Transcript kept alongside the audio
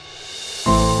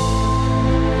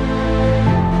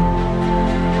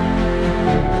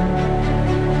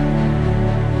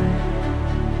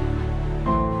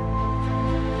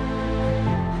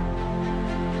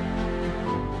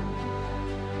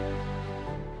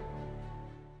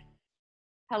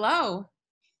Hello.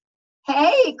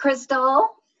 Hey, Crystal.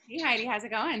 Hey, Heidi. How's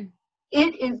it going?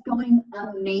 It is going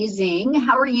amazing.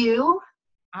 How are you?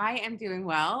 I am doing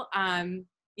well. I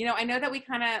know that we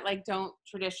kind of like don't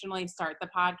traditionally start the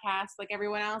podcast like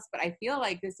everyone else, but I feel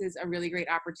like this is a really great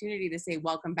opportunity to say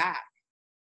welcome back.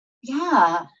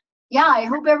 Yeah. Yeah, I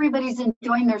hope everybody's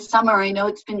enjoying their summer. I know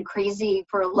it's been crazy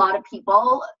for a lot of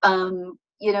people.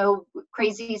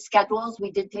 Crazy schedules.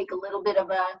 We did take a little bit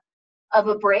of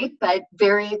a break, but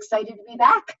very excited to be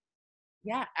back.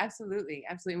 Yeah, absolutely.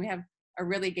 Absolutely. We have a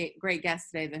really great guest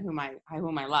today whom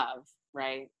I love,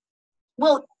 right?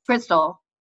 Well, Crystal,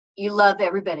 you love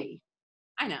everybody.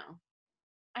 I know.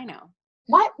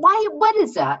 What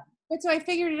is that? But so I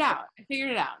figured it out.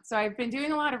 So I've been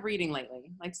doing a lot of reading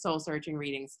lately, like soul searching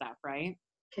reading stuff, right?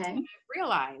 Okay. And I've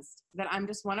realized that I'm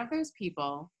just one of those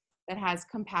people that has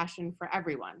compassion for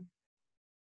everyone.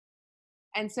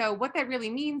 And so what that really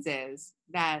means is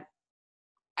that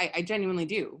I genuinely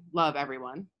do love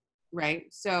everyone, right?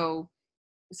 So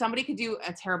somebody could do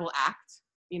a terrible act,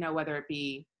 whether it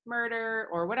be murder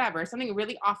or whatever, something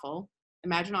really awful,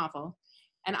 imagine awful.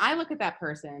 And I look at that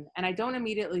person and I don't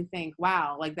immediately think,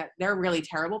 wow, like that they're a really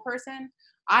terrible person.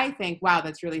 I think, wow,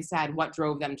 that's really sad. What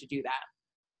drove them to do that?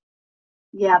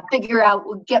 Yeah, figure out,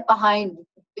 get behind,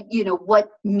 what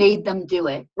made them do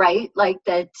it, right? Like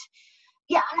that.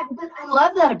 Yeah, but I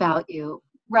love that about you,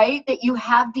 right? That you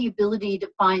have the ability to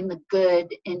find the good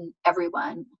in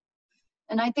everyone.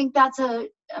 And I think that's a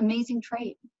amazing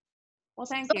trait. Well,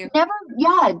 thank you.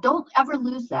 Don't ever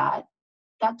lose that.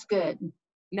 That's good.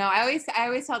 No, I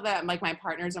always tell them, like my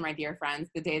partners or my dear friends,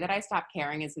 the day that I stop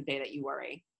caring is the day that you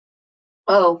worry.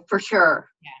 Oh, for sure.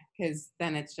 Yeah, because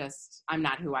then it's just I'm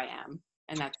not who I am,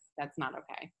 and that's not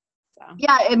okay. So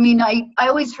Yeah, I mean, I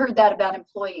always heard that about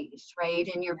employees, right,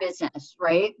 in your business,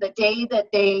 right? The day that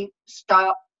they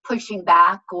stop pushing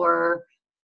back or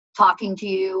talking to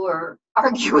you or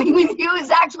arguing with you is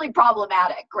actually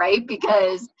problematic, right?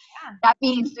 Because that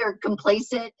means they're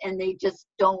complacent and they just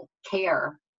don't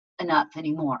care enough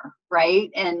anymore, right?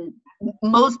 And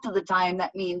most of the time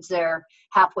that means they're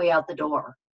halfway out the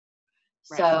door.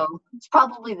 Right. So it's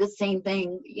probably the same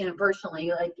thing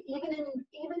universally, like even in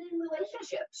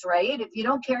relationships, right? If you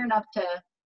don't care enough to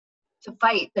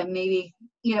fight, then maybe,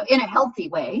 in a healthy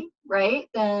way, right?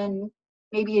 Then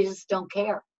maybe you just don't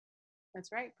care.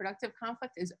 That's right. Productive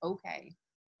conflict is okay.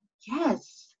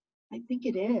 Yes, I think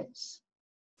it is.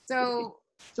 So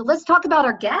let's talk about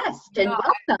our guest and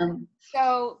welcome.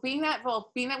 So being that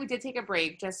we did take a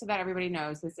break, just so that everybody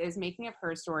knows, this is Making of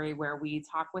Her Story, where we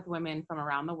talk with women from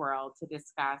around the world to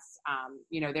discuss,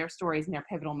 their stories and their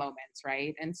pivotal moments,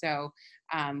 right? And so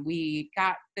we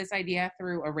got this idea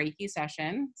through a Reiki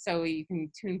session. So you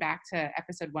can tune back to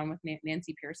episode 1 with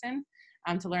Nancy Pearson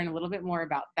to learn a little bit more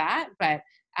about that. But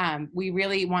we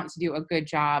really want to do a good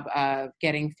job of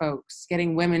getting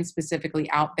women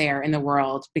specifically out there in the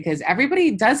world, because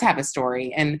everybody does have a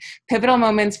story, and pivotal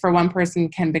moments for one person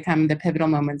can become the pivotal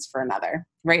moments for another.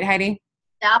 Right, Heidi?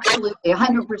 Absolutely,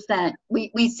 100%.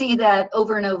 We see that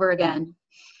over and over again.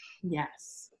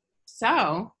 Yes.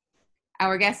 So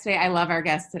our guest today, I love our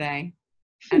guest today.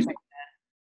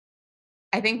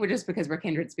 I think we're just because we're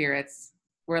kindred spirits.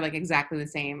 We're like exactly the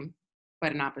same,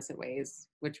 but in opposite ways,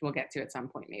 which we'll get to at some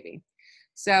point maybe.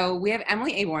 So we have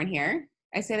Emily Aborn here.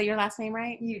 I say that your last name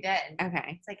right? You did.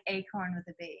 Okay. It's like acorn with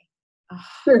a B.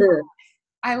 Oh,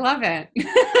 I love it.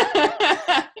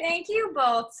 Thank you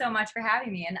both so much for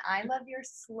having me. And I love your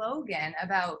slogan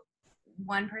about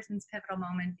one person's pivotal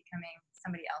moment becoming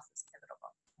somebody else's pivotal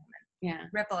moment. Yeah.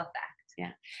 Ripple effect.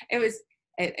 Yeah.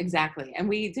 Exactly. And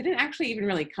we didn't actually even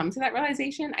really come to that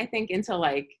realization, I think, until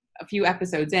like a few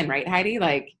episodes in, right, Heidi?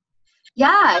 Like,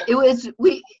 yeah, it was,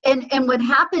 and what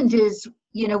happened is,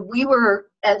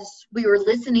 as we were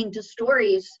listening to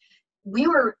stories,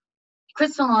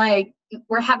 Crystal and I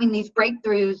were having these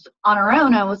breakthroughs on our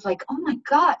own. I was like, oh my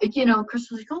God,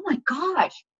 Crystal was like, oh my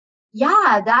gosh,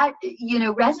 yeah, that,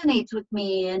 resonates with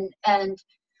me. And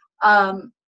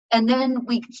then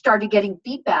we started getting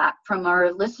feedback from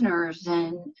our listeners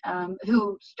and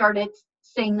who started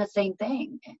saying the same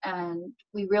thing. And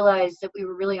we realized that we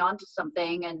were really onto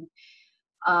something. And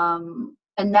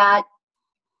that,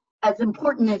 as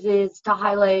important as it is to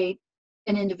highlight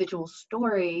an individual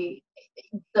story,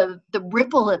 the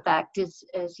ripple effect is,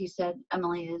 as you said,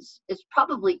 Emily, is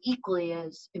probably equally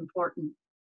as important.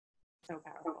 So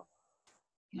powerful.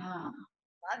 Yeah.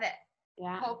 Love it.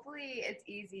 Yeah. Hopefully it's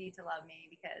easy to love me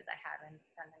because I haven't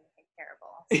done anything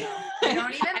terrible. So you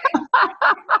don't even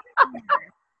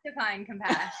to find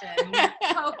compassion.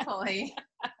 Hopefully.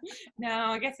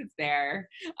 No, I guess it's there.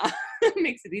 It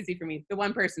makes it easy for me. The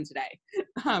one person today.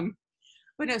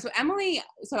 But no, so Emily,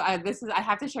 I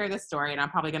have to share this story, and I'm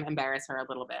probably going to embarrass her a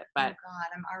little bit, Oh but God,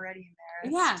 I'm already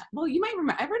embarrassed. yeah, well, you might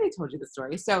remember, I've already told you the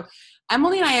story. So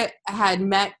Emily and I had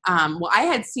met, I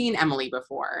had seen Emily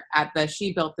before at the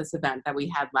She Built This event that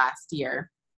we had last year.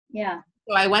 Yeah.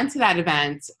 So I went to that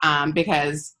event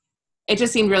because it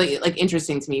just seemed really like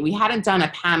interesting to me. We hadn't done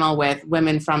a panel with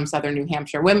women from Southern New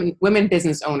Hampshire, women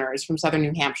business owners from Southern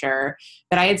New Hampshire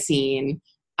that I had seen,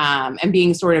 and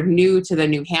being sort of new to the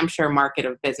New Hampshire market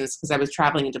of business because I was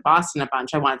traveling into Boston a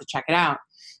bunch. I wanted to check it out.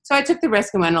 So I took the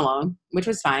risk and went alone, which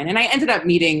was fine. And I ended up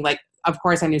meeting, like, of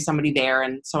course I knew somebody there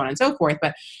and so on and so forth.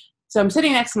 But so I'm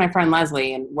sitting next to my friend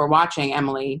Leslie, and we're watching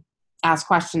Emily ask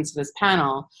questions to this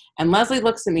panel. And Leslie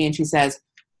looks at me and she says,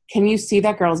 "Can you see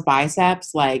that girl's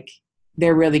biceps? Like,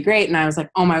 they're really great." And I was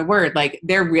like, oh my word, like,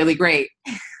 they're really great.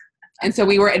 And so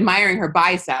we were admiring her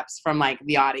biceps from like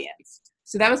the audience.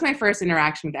 So that was my first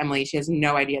interaction with Emily. She has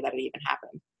no idea that it even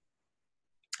happened.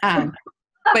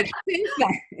 But since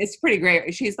then, it's pretty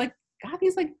great. She's like got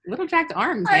these like little jacked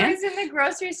arms, man. I was in the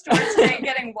grocery store today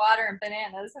getting water and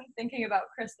bananas and thinking about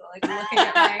Crystal, like looking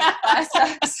at my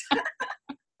biceps.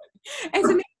 And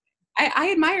so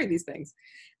I admire these things.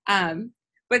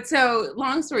 But so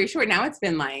long story short, now it's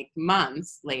been like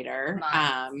months later.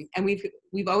 And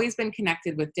we've always been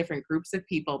connected with different groups of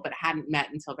people, but hadn't met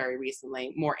until very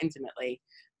recently, more intimately.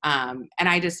 And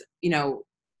I just,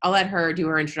 I'll let her do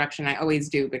her introduction. I always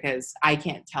do because I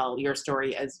can't tell your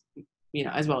story as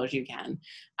well as you can.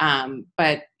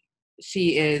 But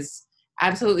she is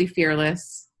absolutely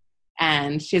fearless,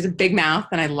 and she has a big mouth,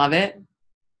 and I love it.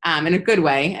 In a good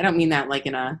way. I don't mean that like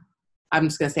I'm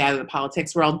just going to say out of the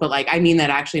politics world, but like, I mean that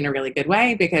actually in a really good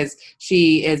way, because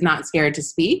she is not scared to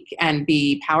speak and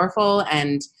be powerful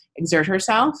and exert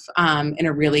herself in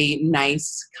a really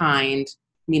nice, kind,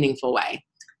 meaningful way.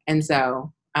 And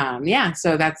so, so I'm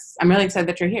really excited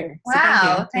that you're here. So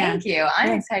Wow. Thank you.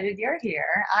 I'm excited you're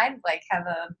here. I'd like have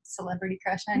a celebrity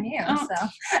crush on you. Oh. So,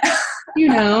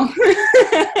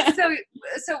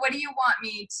 so what do you want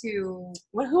me to?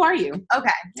 Who are you?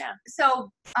 Okay. Yeah.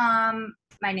 So,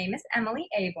 my name is Emily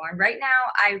Aborn. Right now,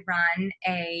 I run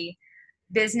a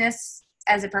business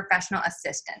as a professional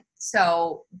assistant.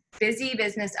 So, busy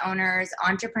business owners,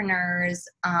 entrepreneurs,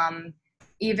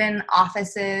 even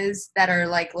offices that are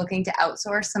like looking to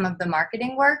outsource some of the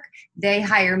marketing work, they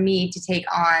hire me to take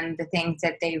on the things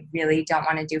that they really don't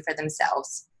want to do for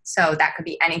themselves. So that could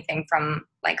be anything from,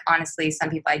 like, honestly,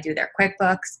 some people I do their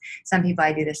QuickBooks, some people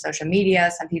I do their social media,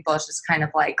 some people it's just kind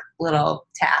of like little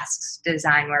tasks,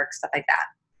 design work, stuff like that.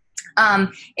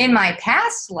 In my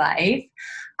past life,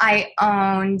 I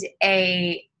owned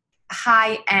a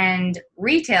high-end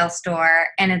retail store,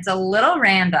 and it's a little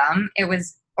random. It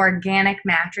was organic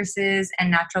mattresses and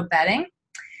natural bedding.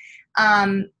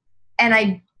 And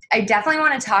I definitely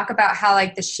want to talk about how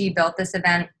like the She Built This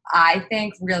event, I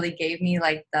think really gave me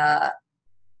like the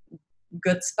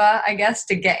chutzpah, I guess,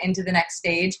 to get into the next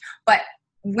stage. But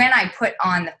when I put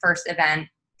on the first event,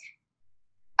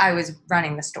 I was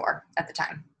running the store at the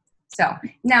time. So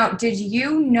now, did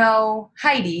you know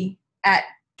Heidi at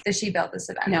the She Built This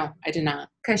event? No, I did not.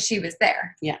 Because she was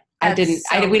there. Yeah. That's We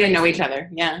didn't know crazy. each other.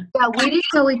 Yeah. Yeah, we didn't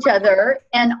know each other.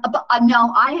 And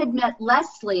no, I had met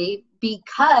Leslie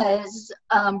because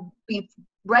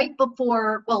right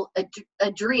before,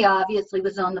 Adria obviously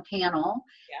was on the panel.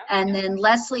 Yeah. And then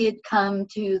Leslie had come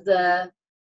to the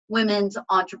Women's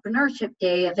Entrepreneurship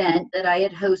Day event that I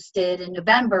had hosted in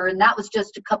November. And that was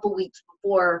just a couple weeks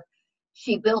before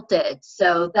She Built It.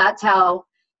 So that's how,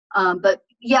 but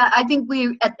yeah, I think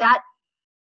at that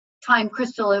time,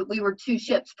 Crystal, we were two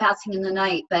ships passing in the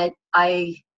night, but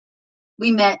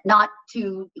we met not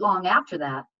too long after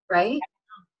that, right?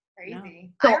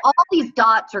 Crazy. So all these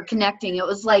dots are connecting. It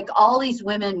was like all these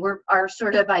women are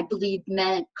sort of, I believe,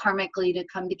 meant karmically to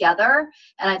come together.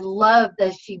 And I love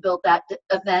that She Built that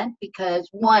event because,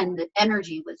 one, the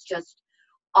energy was just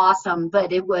awesome,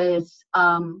 but it was,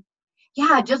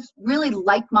 just really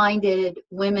like-minded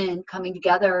women coming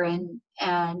together and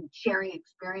sharing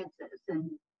experiences.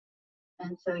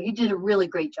 And so you did a really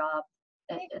great job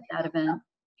at that event.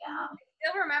 Yeah. I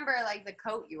still remember like the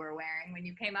coat you were wearing when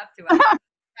you came up to us. Hi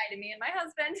to me and my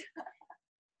husband.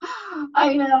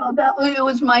 I know it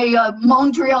was my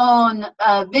Mondrian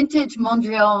vintage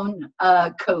Mondrian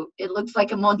coat. It looks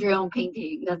like a Mondrian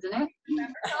painting, doesn't it?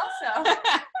 Remember also.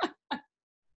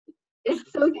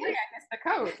 It's so I missed the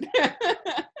coat.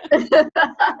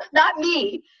 Not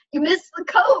me. You missed the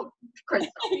coat,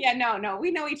 Crystal. Yeah, no, we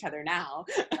know each other now.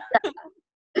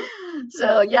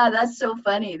 So yeah, that's so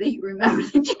funny that you remember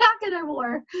the jacket I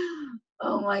wore.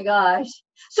 Oh my gosh.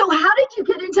 So how did you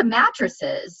get into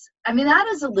mattresses? I mean, that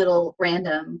is a little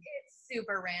random. It's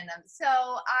super random. So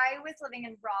I was living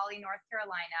in Raleigh, North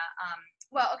Carolina.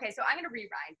 So I'm going to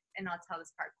rewind and I'll tell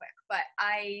this part quick. But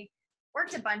I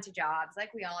worked a bunch of jobs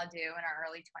like we all do in our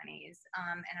early 20s.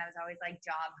 And I was always like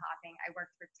job hopping. I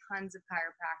worked for tons of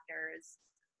chiropractors.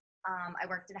 I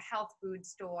worked at a health food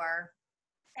store.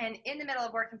 And in the middle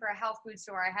of working for a health food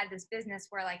store, I had this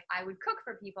business where like I would cook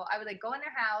for people. I would like go in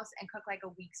their house and cook like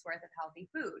a week's worth of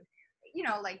healthy food. You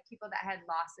know, like people that had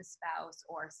lost a spouse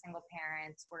or single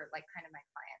parents were like kind of my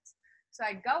clients. So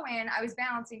I'd go in, I was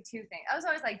balancing two things. I was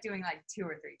always like doing like 2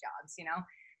 or 3 jobs, you know?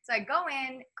 So I'd go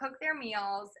in, cook their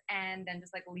meals, and then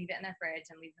just like leave it in their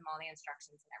fridge and leave them all the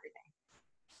instructions and everything.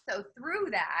 So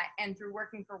through that and through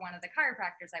working for one of the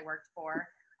chiropractors I worked for,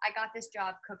 I got this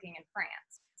job cooking in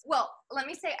France. Well, let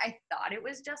me say I thought it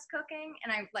was just cooking,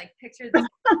 and I like pictured this,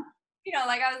 you know,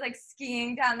 like I was like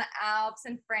skiing down the Alps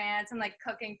in France and like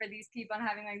cooking for these people and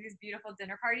having like these beautiful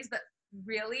dinner parties. But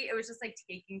really, it was just like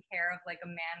taking care of like a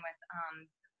man with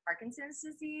Parkinson's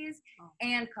disease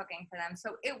and cooking for them.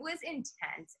 So it was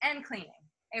intense, and cleaning.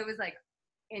 It was like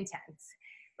intense,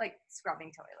 like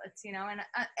scrubbing toilets, you know,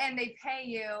 and they pay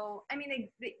you. I mean,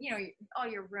 they you know, all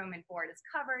your room and board is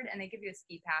covered, and they give you a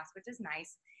ski pass, which is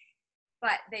nice.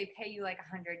 But they pay you like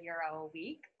 €100 a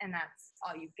week, and that's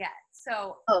all you get.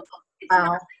 So it's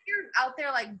not like you're out there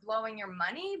like blowing your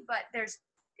money, but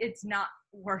it's not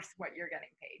worth what you're getting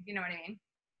paid. You know what I mean?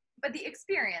 But the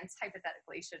experience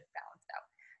hypothetically should balance out.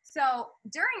 So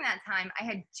during that time, I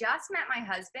had just met my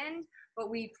husband, but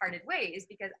we parted ways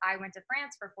because I went to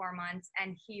France for 4 months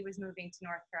and he was moving to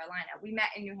North Carolina. We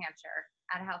met in New Hampshire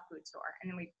at a health food store,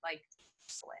 and then we like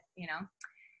split, you know?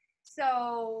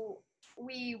 So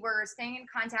we were staying in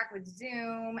contact with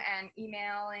Zoom and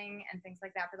emailing and things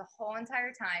like that for the whole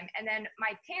entire time. And then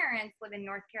my parents live in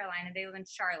North Carolina. They live in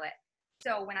Charlotte.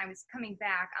 So when I was coming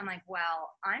back, I'm like,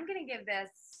 well, I'm going to give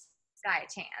this guy a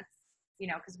chance, you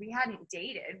know, because we hadn't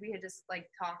dated. We had just like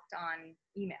talked on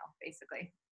email,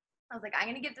 basically. I was like, I'm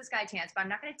going to give this guy a chance, but I'm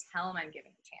not going to tell him I'm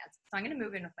giving a chance. So I'm going to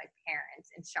move in with my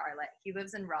parents in Charlotte. He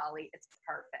lives in Raleigh. It's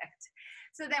perfect.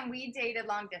 So then we dated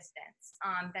long distance.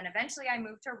 Then eventually I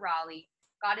moved to Raleigh,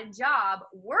 got a job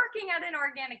working at an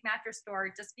organic mattress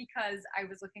store just because I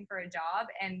was looking for a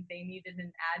job and they needed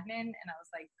an admin. And I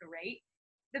was like, great.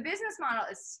 The business model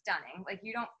is stunning. Like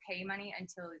you don't pay money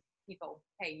until people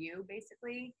pay you,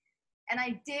 basically. And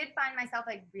I did find myself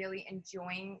like really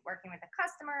enjoying working with the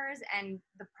customers, and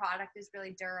the product is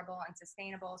really durable and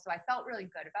sustainable. So I felt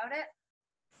really good about it.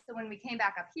 So when we came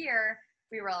back up here,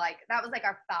 we were like, that was like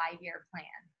our 5-year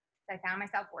plan. So I found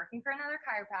myself working for another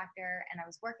chiropractor, and I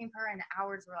was working for her, and the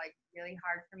hours were like really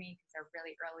hard for me because they're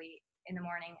really early in the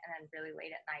morning and then really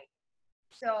late at night.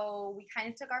 So we kind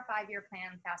of took our 5-year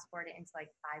plan, fast forwarded into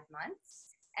like 5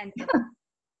 months,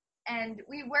 and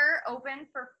we were open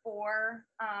for 4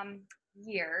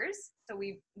 years. So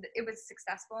it was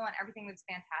successful and everything was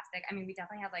fantastic. I mean, we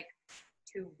definitely had like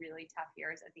 2 really tough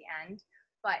years at the end,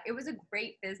 but it was a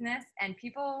great business, and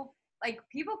people,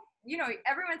 you know,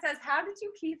 everyone says, how did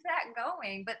you keep that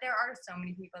going? But there are so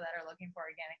many people that are looking for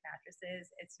organic mattresses.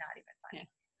 It's not even funny. Yeah.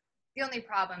 The only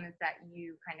problem is that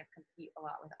you kind of compete a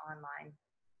lot with online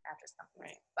mattress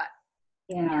companies. Right. But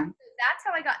yeah, so that's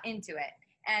how I got into it.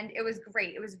 And it was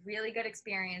great. It was really good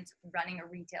experience running a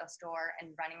retail store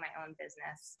and running my own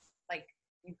business. Like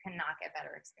you cannot get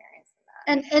better experience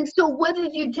than that. And so what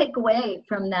did you take away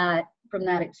from that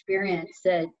experience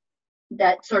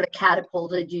that sort of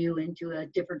catapulted you into a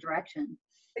different direction?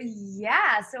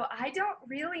 Yeah. So I don't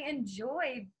really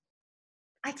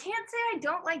I can't say I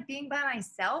don't like being by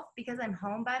myself because I'm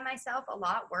home by myself a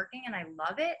lot working and I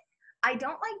love it. I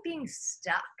don't like being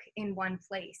stuck in one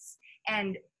place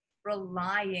and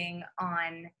relying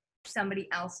on somebody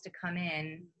else to come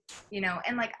in, you know,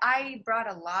 and like I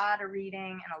brought a lot of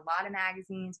reading and a lot of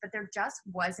magazines, but there just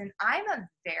wasn't, I'm a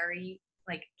very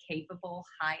like capable,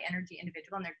 high energy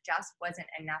individual, and there just wasn't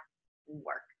enough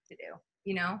work to do,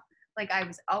 you know, like I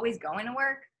was always going to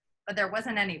work, but there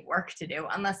wasn't any work to do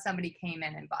unless somebody came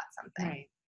in and bought something.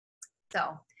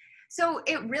 Right. So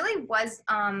it really was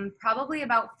probably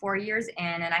about 4 years in,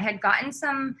 and I had gotten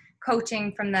some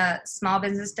coaching from the Small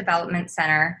Business Development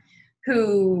Center,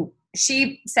 who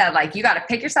she said, like, you got to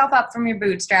pick yourself up from your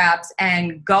bootstraps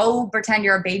and go pretend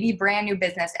you're a baby brand new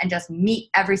business and just meet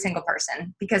every single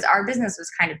person, because our business was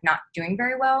kind of not doing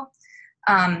very well.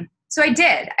 So I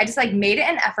did. I just like made it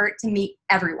an effort to meet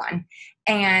everyone.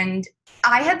 And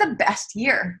I had the best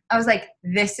year. I was like,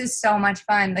 this is so much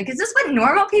fun. Like, is this what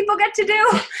normal people get to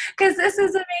do? Because this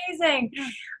is amazing.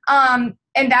 And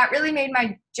that really made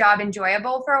my job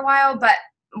enjoyable for a while. But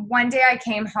one day I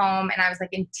came home and I was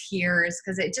like in tears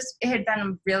because it had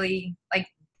been really like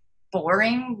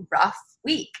boring, rough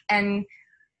week. And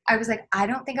I was like, I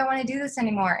don't think I want to do this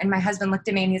anymore. And my husband looked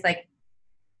at me and he's like,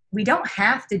 we don't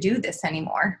have to do this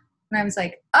anymore. And I was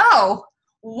like, oh,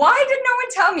 why did no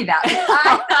one tell me that?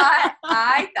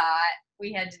 I thought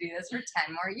we had to do this for 10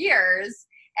 more years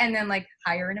and then like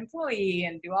hire an employee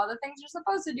and do all the things you're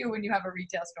supposed to do when you have a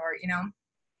retail store, you know?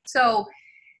 So,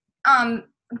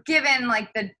 given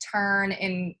like the turn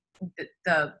in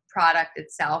the product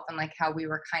itself and like how we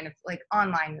were kind of like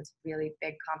online was really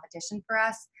big competition for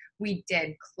us, we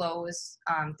did close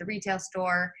the retail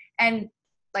store and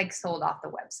like sold off the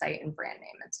website and brand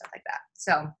name and stuff like that.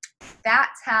 So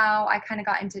that's how I kind of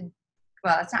got into,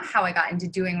 well, that's not how I got into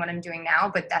doing what I'm doing now,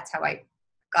 but that's how I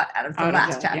got out of the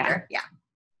last chapter. Yeah.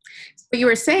 But you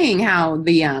were saying how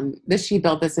the She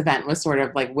Built This event was sort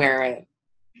of like where it.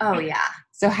 Oh yeah.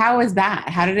 So how was that?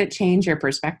 How did it change your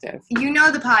perspective? You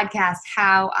know the podcast,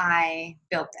 How I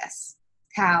Built This.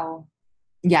 How.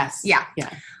 Yes. Yeah.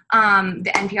 Yeah.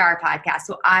 The NPR podcast.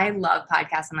 So I love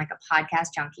podcasts. I'm like a podcast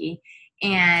junkie,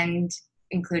 and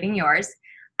including yours.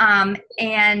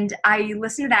 And I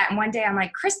listened to that, and one day I'm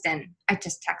like, Kristen, I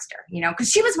just text her, you know,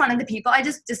 because she was one of the people I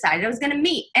just decided I was going to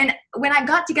meet. And when I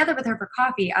got together with her for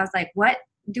coffee, I was like, what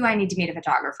do I need to meet a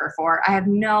photographer for? I have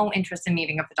no interest in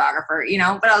meeting a photographer, you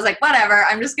know, but I was like, whatever,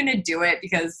 I'm just going to do it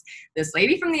because this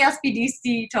lady from the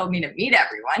SBDC told me to meet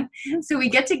everyone. So we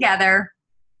get together.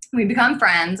 We become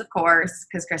friends, of course,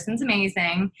 because Kristen's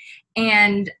amazing.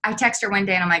 And I text her one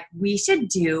day and I'm like, we should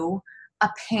do a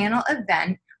panel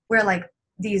event where like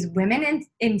these women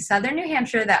in Southern New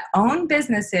Hampshire that own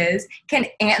businesses can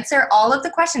answer all of the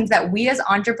questions that we as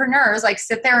entrepreneurs like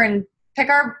sit there and pick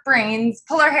our brains,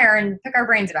 pull our hair and pick our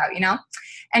brains about, you know?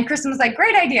 And Kristen was like,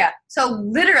 great idea. So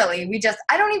literally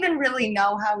I don't even really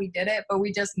know how we did it, but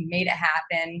we just made it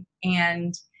happen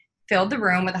and filled the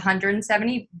room with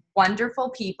 170 wonderful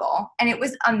people. And it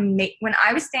was amazing. When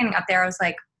I was standing up there, I was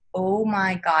like, oh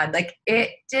my God, like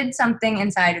it did something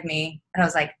inside of me. And I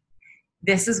was like,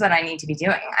 this is what I need to be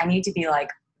doing. I need to be like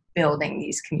building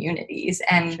these communities.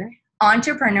 And sure.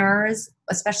 Entrepreneurs,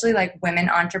 especially like women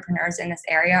entrepreneurs in this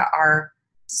area, are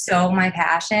so my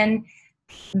passion.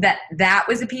 That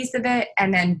was a piece of it.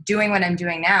 And then doing what I'm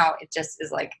doing now, it just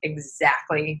is like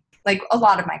exactly like a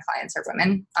lot of my clients are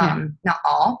women, not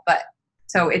all, but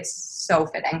so it's so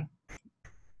fitting.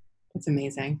 That's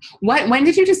amazing. When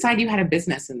did you decide you had a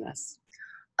business in this?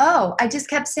 Oh, I just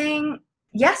kept saying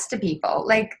yes to people.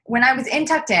 Like when I was in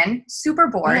Tucked In, super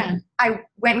bored, I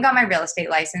went and got my real estate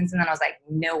license and then I was like,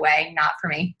 no way, not for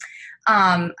me.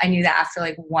 I knew that after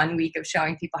like 1 week of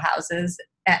showing people houses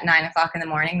at 9:00 in the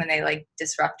morning when they like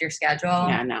disrupt your schedule.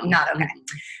 Yeah, no. Not okay.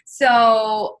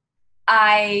 So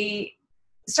I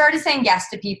started saying yes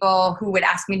to people who would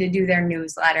ask me to do their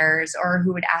newsletters or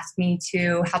who would ask me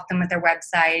to help them with their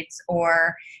websites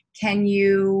or can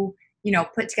you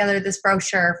put together this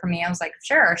brochure for me? I was like,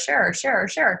 sure.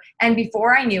 And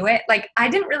before I knew it, like I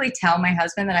didn't really tell my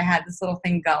husband that I had this little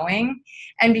thing going.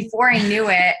 And before I knew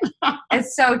it,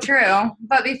 it's so true.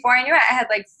 But before I knew it, I had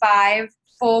like 5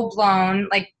 full-blown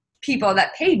like people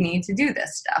that paid me to do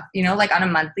this stuff, like on a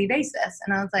monthly basis.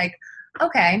 And I was like,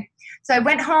 okay. So I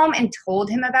went home and told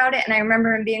him about it. And I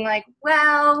remember him being like,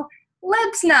 well,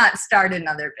 let's not start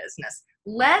another business.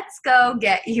 Let's go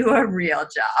get you a real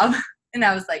job. And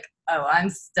I was like, oh, I'm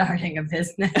starting a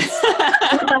business.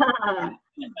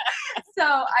 So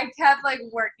I kept like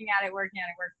working at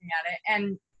it.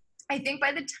 And I think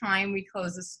by the time we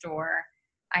closed the store,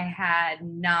 I had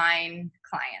 9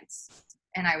 clients.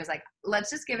 And I was like, let's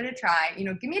just give it a try.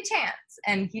 Give me a chance.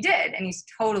 And he did. And he's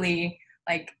totally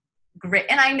like great.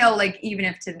 And I know like even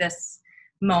if to this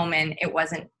moment it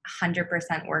wasn't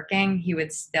 100% working, he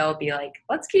would still be like,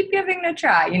 let's keep giving it a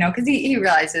try, because he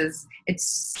realizes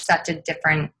it's such a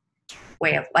different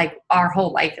way of like our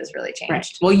whole life has really changed.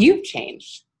 Right. Well, you've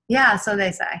changed. Yeah, so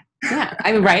they say. Yeah,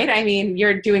 right? I mean,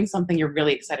 you're doing something you're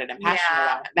really excited and passionate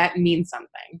about. That means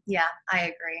something. Yeah,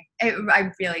 I agree.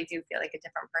 I really do feel like a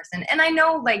different person. And I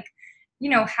know like,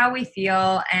 how we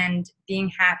feel and being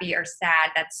happy or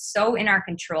sad, that's so in our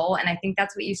control. And I think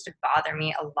that's what used to bother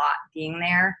me a lot being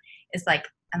there is like,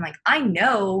 I'm like, I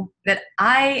know that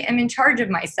I am in charge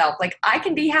of myself. Like I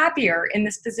can be happier in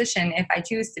this position if I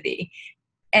choose to be.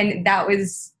 And that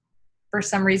was for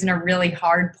some reason a really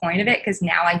hard point of it because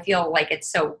now I feel like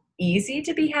it's so easy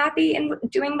to be happy in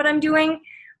doing what I'm doing.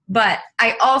 But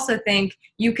I also think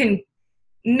you can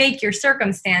make your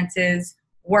circumstances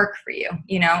work for you,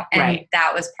 and right.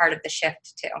 That was part of the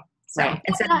shift too. So right.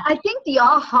 I think the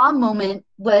aha moment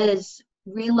was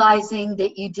realizing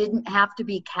that you didn't have to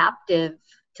be captive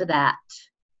to that.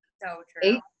 So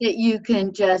true. Right? That you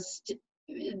can just,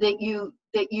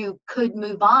 you could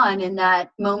move on in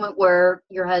that moment where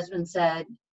your husband said,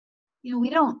 we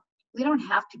don't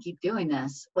have to keep doing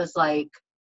this, was like,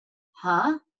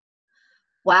 huh?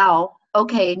 Wow.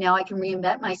 Okay, now I can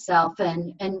reinvent myself,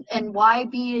 and why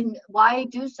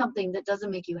do something that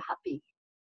doesn't make you happy?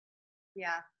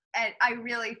 Yeah. And I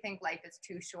really think life is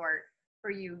too short for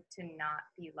you to not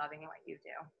be loving what you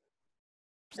do.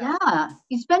 So, Yeah,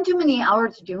 you spend too many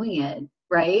hours doing it,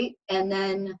 right? And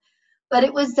then, but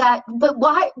it was that, but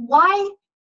why,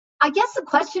 I guess the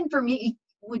question for me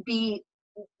would be,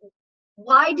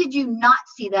 why did you not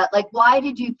see that? Like, why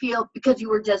did you feel, because you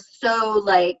were just so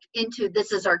like into,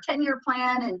 this is our 10-year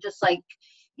plan, and just like,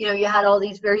 you had all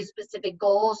these very specific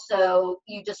goals, so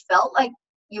you just felt like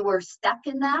you were stuck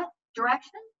in that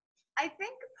direction? I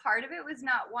think part of it was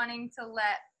not wanting to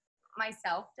let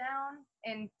myself down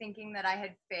and thinking that I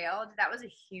had failed. That was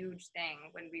a huge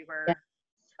thing when we were Yeah.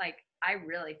 like, I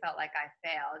really felt like I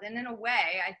failed. And in a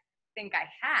way, I think I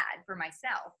had for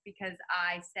myself, because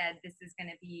I said, this is going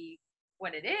to be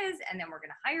what it is. And then we're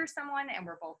going to hire someone, and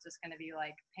we're both just going to be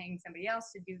like paying somebody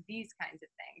else to do these kinds of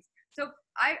things. So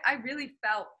I really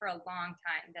felt for a long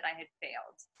time that I had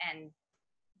failed and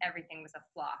everything was a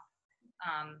flop.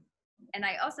 And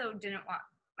I also didn't want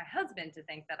my husband to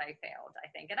think that I failed, I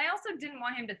think. And I also didn't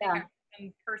want him to think Yeah. I was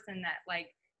some person that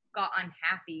like got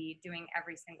unhappy doing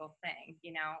every single thing,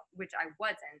 which I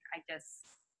wasn't.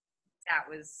 That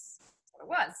was what it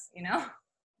was.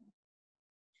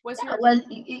 Was Yeah,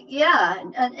 your yeah,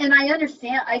 and I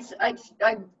understand.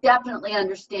 I definitely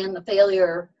understand the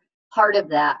failure part of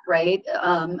that, right?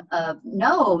 Of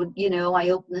no, I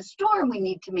open the store and we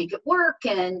need to make it work,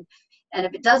 and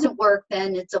if it doesn't work,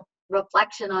 then it's a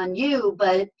reflection on you.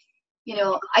 But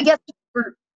I guess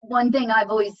for one thing,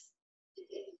 I've always,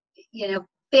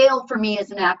 fail for me is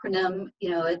an acronym.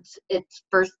 It's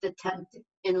first attempt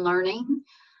in learning,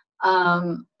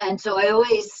 and so I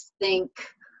always think,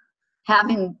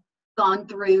 having gone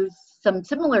through some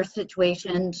similar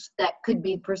situations that could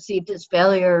be perceived as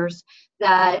failures,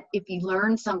 that if you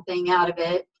learn something out of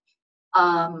it,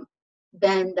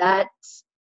 then that's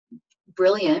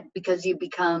brilliant, because you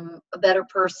become a better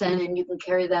person and you can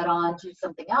carry that on to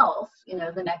something else,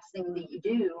 the next thing that you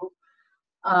do.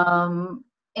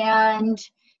 And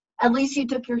at least you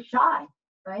took your shot,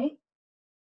 right?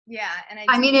 Yeah. And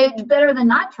I mean, it's better than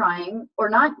not trying or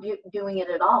not doing it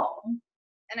at all.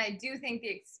 And I do think the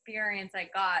experience I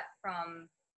got from,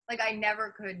 like, I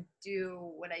never could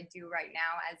do what I do right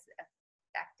now as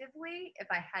effectively if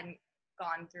I hadn't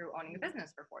gone through owning a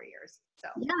business for 4 years. So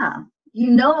yeah,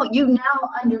 you now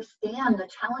understand the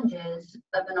challenges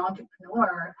of an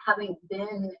entrepreneur, having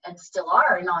been and still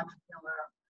are an entrepreneur,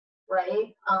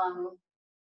 right?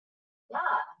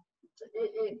 Yeah,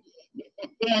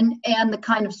 and the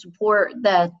kind of support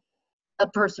that a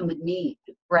person would need,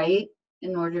 right,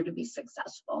 in order to be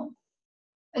successful.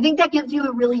 I think that gives you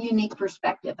a really unique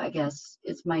perspective, I guess,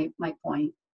 is my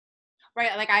point.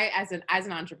 right? Like I, as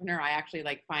an entrepreneur, I actually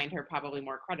like find her probably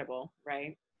more credible,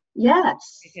 right?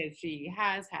 Yes. Because she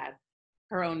has had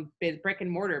her own brick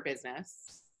and mortar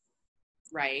business,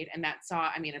 right? And that saw,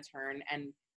 I mean, a turn.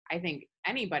 And I think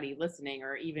anybody listening,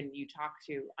 or even you talk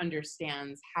to,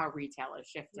 understands how retail has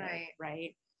shifted,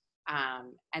 right?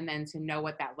 And then to know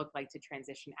what that looked like to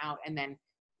transition out and then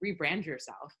rebrand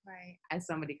yourself as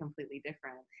somebody completely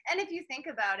different. And if you think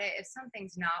about it, if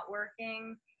something's not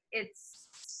working, it's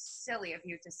silly of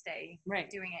you to stay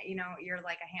doing it. You're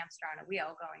like a hamster on a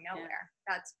wheel going nowhere.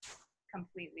 That's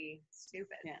completely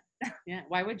stupid. Yeah.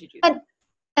 Why would you do that?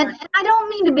 And I don't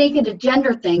mean to make it a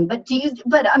gender thing, but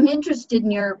I'm interested in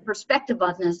your perspective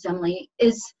on this, Emily.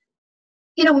 Is,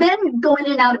 men go in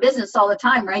and out of business all the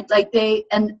time, right? Like I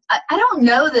don't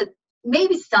know that,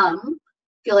 maybe some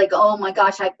feel like, oh my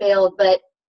gosh, I failed, but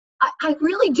I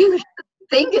really do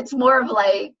think it's more of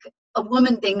like a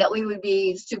woman thing, that we would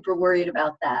be super worried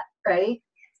about that, right?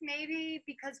 Maybe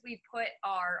because we put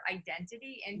our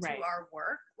identity into our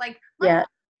work. Like, yeah.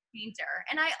 Painter,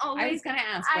 and I was gonna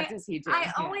ask, what does he do? I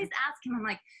always ask him, I'm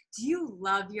like, do you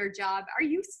love your job? Are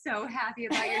you so happy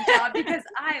about your job? Because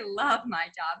I love my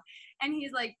job. And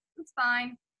he's like, it's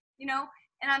fine,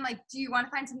 and I'm like, do you want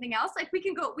to find something else? Like, we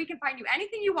can find you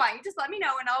anything you want. You just let me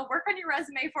know and I'll work on your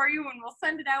resume for you and we'll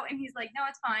send it out. And he's like, no,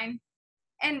 it's fine.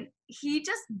 And he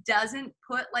just doesn't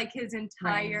put like his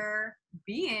entire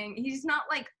being. He's not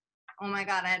like, oh my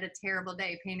God, I had a terrible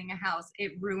day painting a house.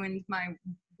 It ruined my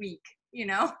week, He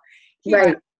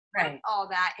right. put all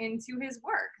that into his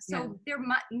work. So Yeah.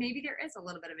 maybe there is a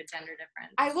little bit of a gender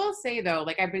difference. I will say though,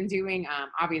 like I've been doing,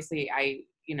 obviously I,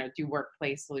 do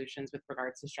workplace solutions with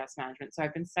regards to stress management. So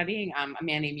I've been studying a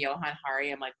man named Johan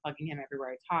Hari. I'm like plugging him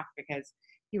everywhere I talk because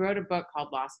he wrote a book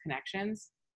called Lost Connections,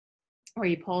 where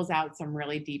he pulls out some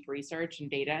really deep research and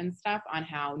data and stuff on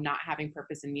how not having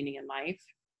purpose and meaning in life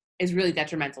is really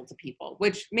detrimental to people,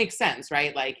 which makes sense,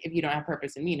 right? Like if you don't have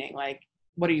purpose and meaning, like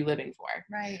what are you living for?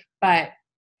 Right. But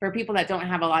for people that don't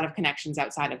have a lot of connections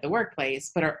outside of the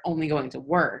workplace, but are only going to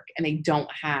work and they don't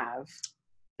have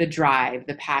the drive,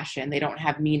 the passion, they don't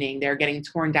have meaning, they're getting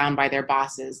torn down by their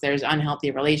bosses, there's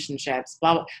unhealthy relationships,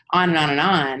 blah, blah, on and on and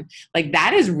on. Like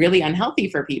that is really unhealthy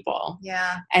for people.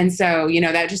 Yeah. And so,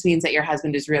 that just means that your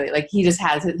husband is really like, he just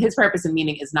has his purpose and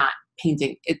meaning is not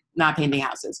painting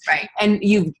houses. Right. And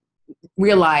you've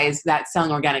realized that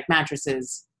selling organic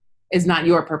mattresses is not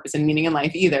your purpose and meaning in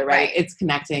life either, right? It's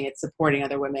connecting, it's supporting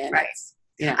other women. Right.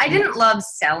 I didn't love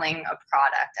selling a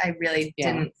product. I really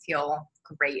didn't feel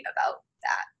great about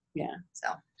that. Yeah. So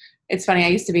it's funny. I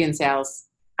used to be in sales.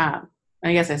 I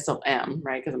guess I still am,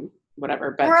 right? Because I'm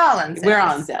whatever, but we're all in sales. We're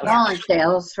all in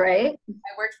sales, right?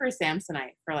 I worked for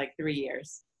Samsonite for like 3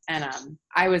 years, and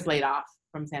I was laid off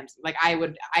from Samsung. Like I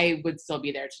would still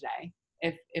be there today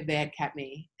if they had kept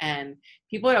me. And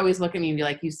people would always look at me and be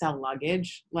like, "You sell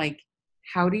luggage? Like,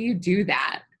 how do you do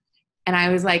that?" And I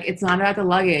was like, it's not about the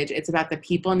luggage. It's about the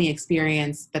people and the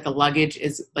experience that the luggage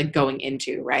is like going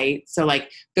into, right? So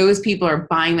like those people are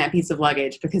buying that piece of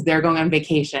luggage because they're going on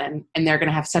vacation and they're going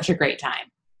to have such a great time.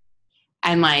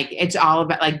 And like, it's all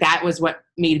about like, that was what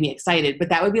made me excited. But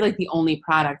that would be like the only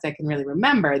product I can really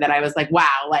remember that I was like,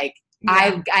 wow, like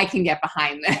I can get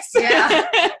behind this. Yeah.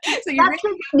 So you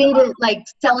really made it like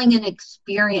selling an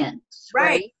experience,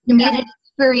 right? You made it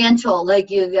experiential, like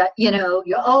you got,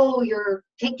 you're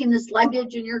taking this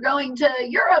luggage and you're going to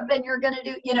Europe and you're going to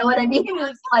do, you know what I mean?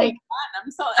 It's like,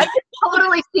 I can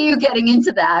totally see you getting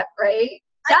into that, right?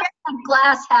 That's a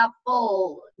glass half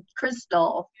full,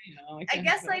 Crystal. I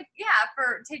guess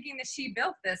for taking the She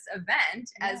Built This event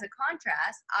as a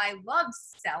contrast, I love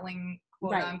selling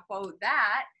quote unquote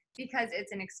that, because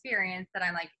it's an experience that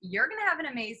I'm like, you're going to have an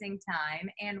amazing time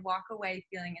and walk away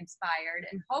feeling inspired.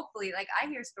 And hopefully, like I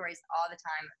hear stories all the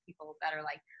time of people that are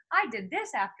like, I did this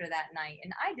after that night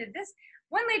and I did this.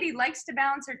 One lady likes to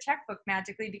balance her checkbook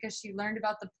magically because she learned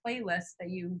about the playlist that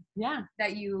you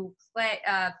play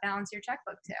balance your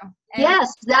checkbook to. And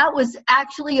yes, that was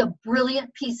actually a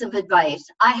brilliant piece of advice.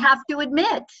 I have to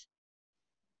admit,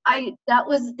 that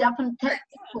was definitely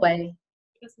takeaway.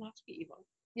 It's not to be evil.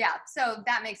 Yeah, so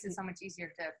that makes it so much easier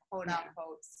to quote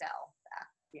unquote sell that.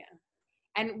 Yeah.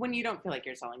 And when you don't feel like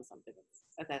you're selling something,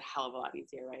 it's a hell of a lot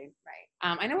easier, right?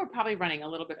 Right. I know we're probably running a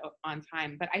little bit on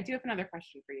time, but I do have another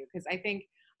question for you, because I think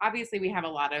obviously we have a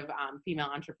lot of female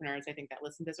entrepreneurs, I think, that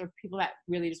listen to this, or people that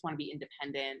really just want to be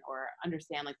independent or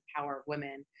understand like the power of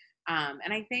women.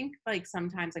 And I think like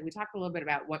sometimes like we talked a little bit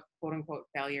about what quote unquote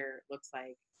failure looks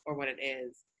like or what it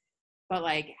is, but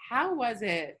like how was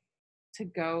it to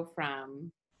go from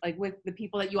like with the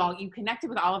people that you connected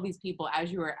with all of these people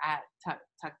as you were at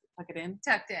Tucked In.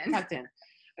 I was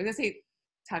gonna say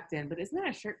Tucked In, but isn't that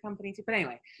a shirt company too? But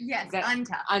anyway. Yes,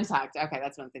 Untucked. Untucked. Okay,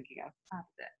 that's what I'm thinking of.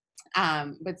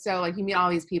 Opposite. But so like you meet all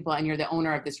these people and you're the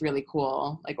owner of this really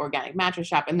cool like organic mattress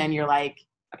shop, and then you're like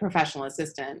a professional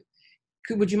assistant.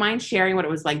 Would you mind sharing what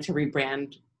it was like to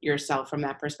rebrand yourself from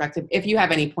that perspective, if you have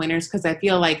any pointers? Because I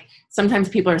feel like sometimes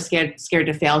people are scared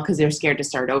to fail because they're scared to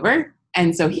start over.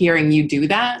 And so hearing you do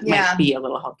that might be a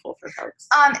little helpful for folks.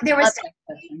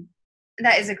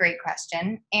 That is a great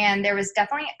question. And there was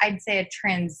definitely, I'd say, a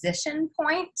transition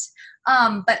point.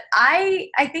 But I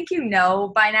think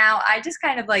by now, I just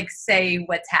kind of like say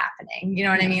what's happening. You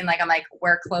know what I mean? Like, I'm like,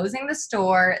 we're closing the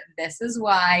store. This is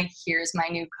why. Here's my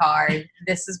new card.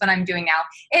 This is what I'm doing now.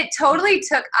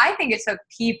 I think it took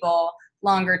people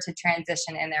longer to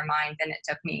transition in their mind than it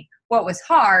took me. What was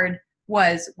hard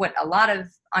was what a lot of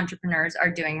entrepreneurs are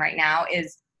doing right now,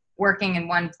 is working in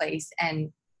one place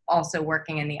and also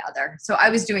working in the other. So I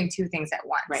was doing two things at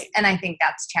once. Right. And I think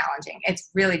that's challenging. It's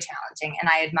really challenging. And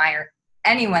I admire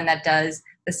anyone that does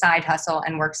the side hustle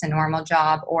and works a normal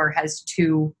job or has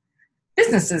two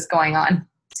businesses going on.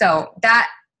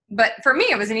 But for me,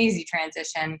 it was an easy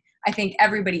transition. I think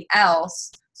everybody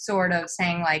else sort of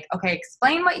saying like, okay,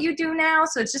 explain what you do now.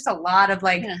 So it's just a lot of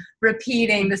like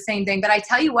repeating the same thing. But I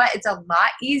tell you what, it's a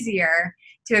lot easier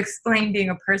to explain being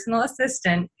a personal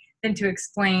assistant than to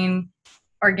explain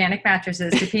organic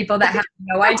mattresses to people that have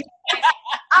no idea.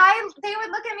 They would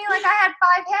look at me like I had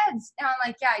 5 heads. And I'm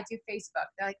like, yeah, I do Facebook.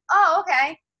 They're like, oh,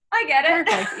 okay. I get it.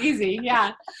 Perfect. Easy.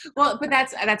 Yeah. Well, but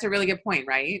that's a really good point,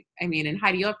 right? I mean, and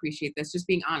Heidi, you'll appreciate this, just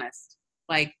being honest.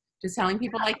 Like, just telling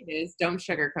people like it is, don't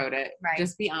sugarcoat it. Right.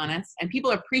 Just be honest. And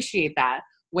people appreciate that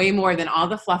way more than all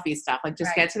the fluffy stuff. Like,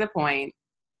 just get to the point.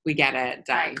 We get it,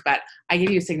 done. Right. But I give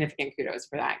you significant kudos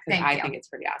for that, because Thank you. think it's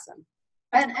pretty awesome.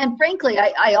 And frankly,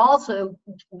 I also,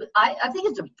 I think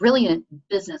it's a brilliant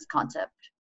business concept,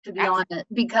 to be honest,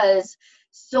 because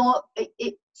so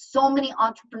many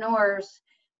entrepreneurs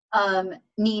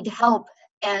need help,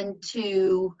 and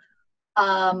to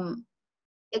and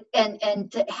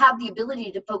to have the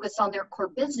ability to focus on their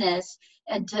core business,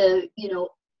 and to,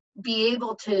 be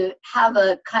able to have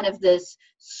a kind of this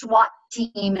SWAT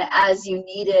team as you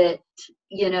need it,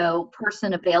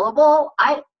 person available.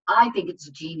 I think it's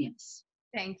genius.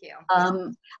 Thank you.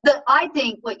 I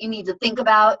think what you need to think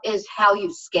about is how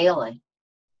you scale it.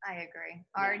 I agree.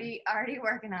 Already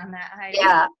working on that, Heidi.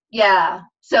 Yeah.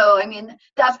 So, I mean,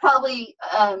 that's probably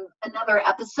another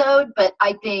episode, but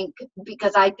I think,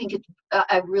 because I think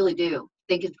I really do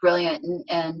think it's brilliant,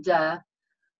 and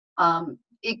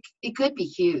it could be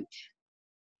huge.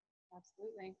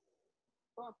 Absolutely.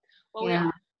 Cool. Well, we are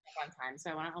on time,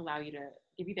 so I want to allow you to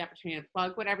give you the opportunity to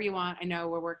plug whatever you want. I know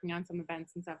we're working on some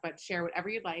events and stuff, but share whatever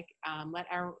you'd like. Let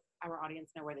our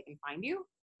audience know where they can find you,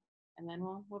 and then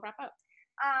we'll wrap up.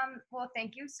 Well,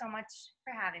 thank you so much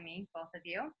for having me, both of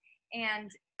you.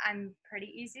 And I'm pretty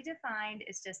easy to find.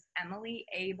 It's just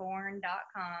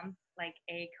EmilyAborn.com, like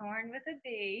acorn with a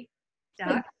B.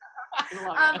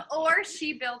 Or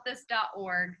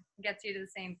shebuiltthis.org gets you to the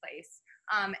same place.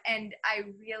 And I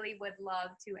really would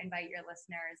love to invite your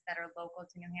listeners that are local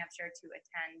to New Hampshire to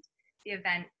attend the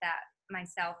event that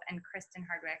myself and Kristen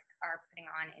Hardwick are putting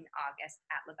on in August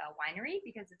at LaBelle Winery,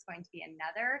 because it's going to be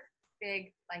another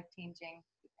big life-changing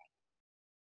thing.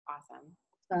 Awesome.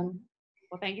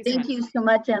 Well, thank you so much. Thank you so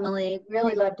much, Emily.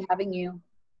 Really loved having you.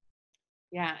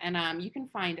 Yeah, and you can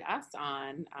find us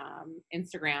on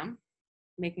Instagram,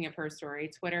 Making of Her Story,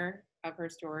 Twitter of Her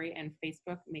Story, and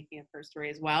Facebook, Making of Her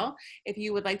Story as well. If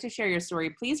you would like to share your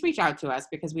story, please reach out to us,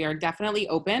 because we are definitely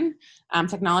open.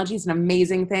 Technology is an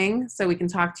amazing thing, so we can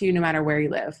talk to you no matter where you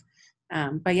live.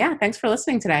 But yeah, thanks for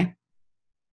listening today.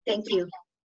 Thank you.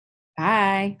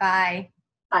 Bye. Bye.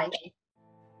 Bye.